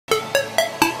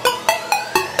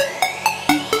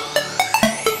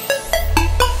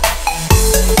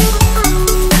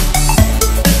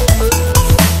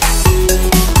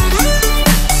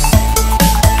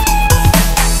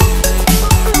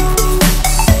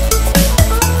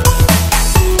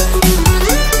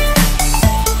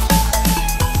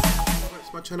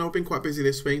been quite busy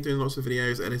this week, doing lots of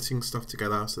videos, editing stuff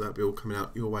together, so that'll be all coming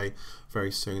out your way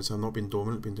very soon. So I've not been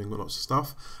dormant, I've been doing lots of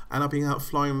stuff, and I've been out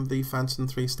flying the Phantom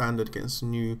 3 Standard, getting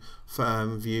some new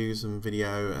views and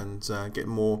video, and getting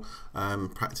more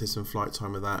practice and flight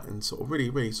time with that, and sort of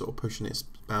really sort of pushing its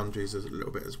boundaries a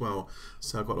little bit as well.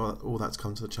 So I've got all that to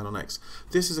come to the channel next.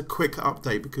 This is a quick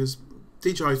update because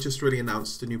DJI has just really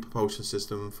announced the new propulsion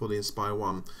system for the Inspire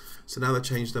 1. So now they've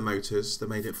changed their motors. They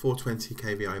made it 420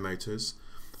 kVi motors.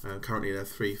 Currently they're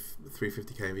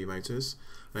 350 kV motors.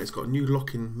 And it's got a new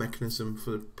locking mechanism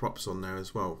for the props on there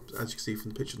as well. As you can see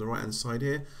from the picture on the right hand side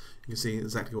here, you can see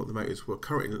exactly what the motors will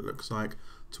currently looks like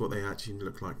to what they actually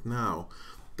look like now.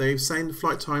 They're saying the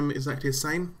flight time is exactly the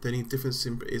same. The only difference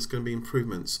is going to be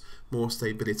improvements, more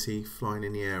stability, flying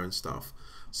in the air and stuff.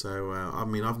 So I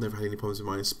mean, I've never had any problems with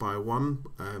my Inspire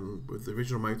 1 with the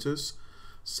original motors.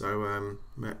 So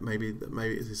maybe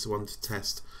this is one to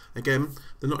test. Again,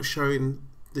 they're not showing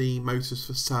the motors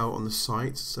for sale on the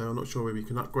site, so I'm not sure whether you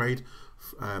can upgrade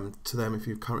to them if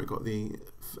you've currently got the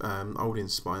old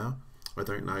Inspire. I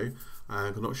don't know.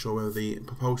 I'm not sure whether the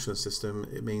propulsion system,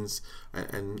 it means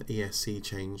an ESC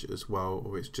change as well,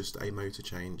 or it's just a motor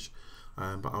change.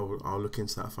 But I'll look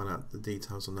into that and find out the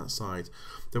details on that side.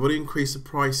 They've already increased the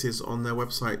prices on their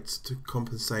website to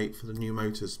compensate for the new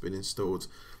motors being installed.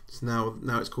 So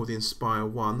now it's called the Inspire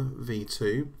 1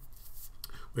 V2,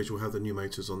 which will have the new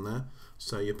motors on there.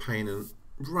 So you're paying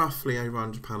roughly over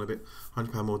 £100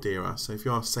 £100 more dearer. So if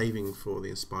you are saving for the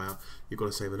Inspire, you've got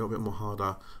to save a little bit more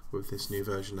harder with this new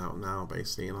version out now,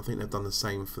 basically. And I think they've done the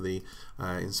same for the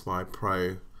Inspire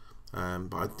Pro.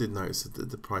 But I did notice that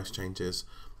the price changes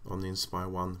on the Inspire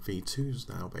 1 V2s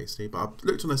now, basically. But I've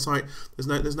looked on their site.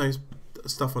 There's no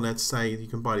stuff on there to say you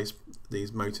can buy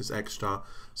these motors extra,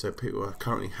 so people who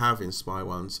currently have Inspire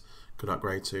 1s could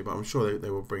upgrade to. But I'm sure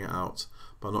they will bring it out.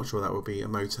 But I'm not sure that will be a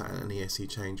motor and an ESC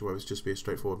change, or whether it's just be a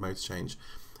straightforward motor change.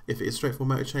 If it is a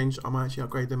straightforward motor change, I might actually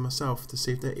upgrade them myself to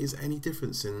see if there is any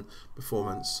difference in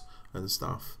performance and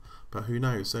stuff. But who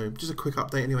knows? So just a quick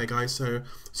update anyway, guys. So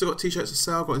still got t-shirts to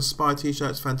sell. Got Inspire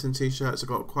t-shirts, Phantom t-shirts. I've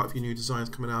got quite a few new designs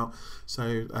coming out.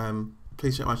 So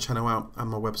please check my channel out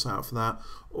and my website out for that.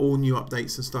 All new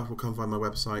updates and stuff will come via my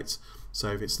website. So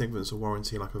if it's significance or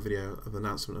warranty, like a video of the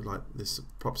announcement of like this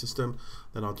prop system,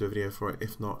 then I'll do a video for it.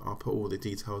 If not, I'll put all the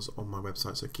details on my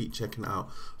website. So keep checking it out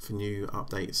for new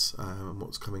updates and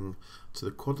what's coming to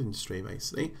the quad industry,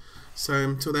 basically. So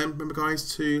until then, remember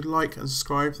guys to like and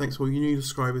subscribe. Thanks for all you new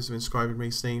subscribers who have been subscribing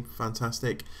recently.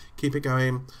 Fantastic. Keep it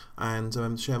going, and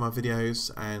share my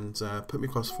videos, and put me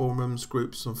across forums,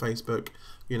 groups on Facebook,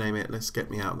 you name it. Let's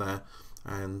get me out there.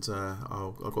 And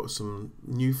I've got some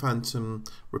new Phantom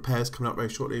repairs coming up very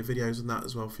shortly, videos on that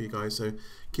as well for you guys. So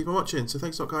keep on watching. So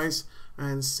thanks a lot, guys,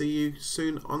 and see you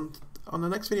soon on the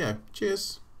next video.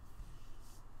 Cheers.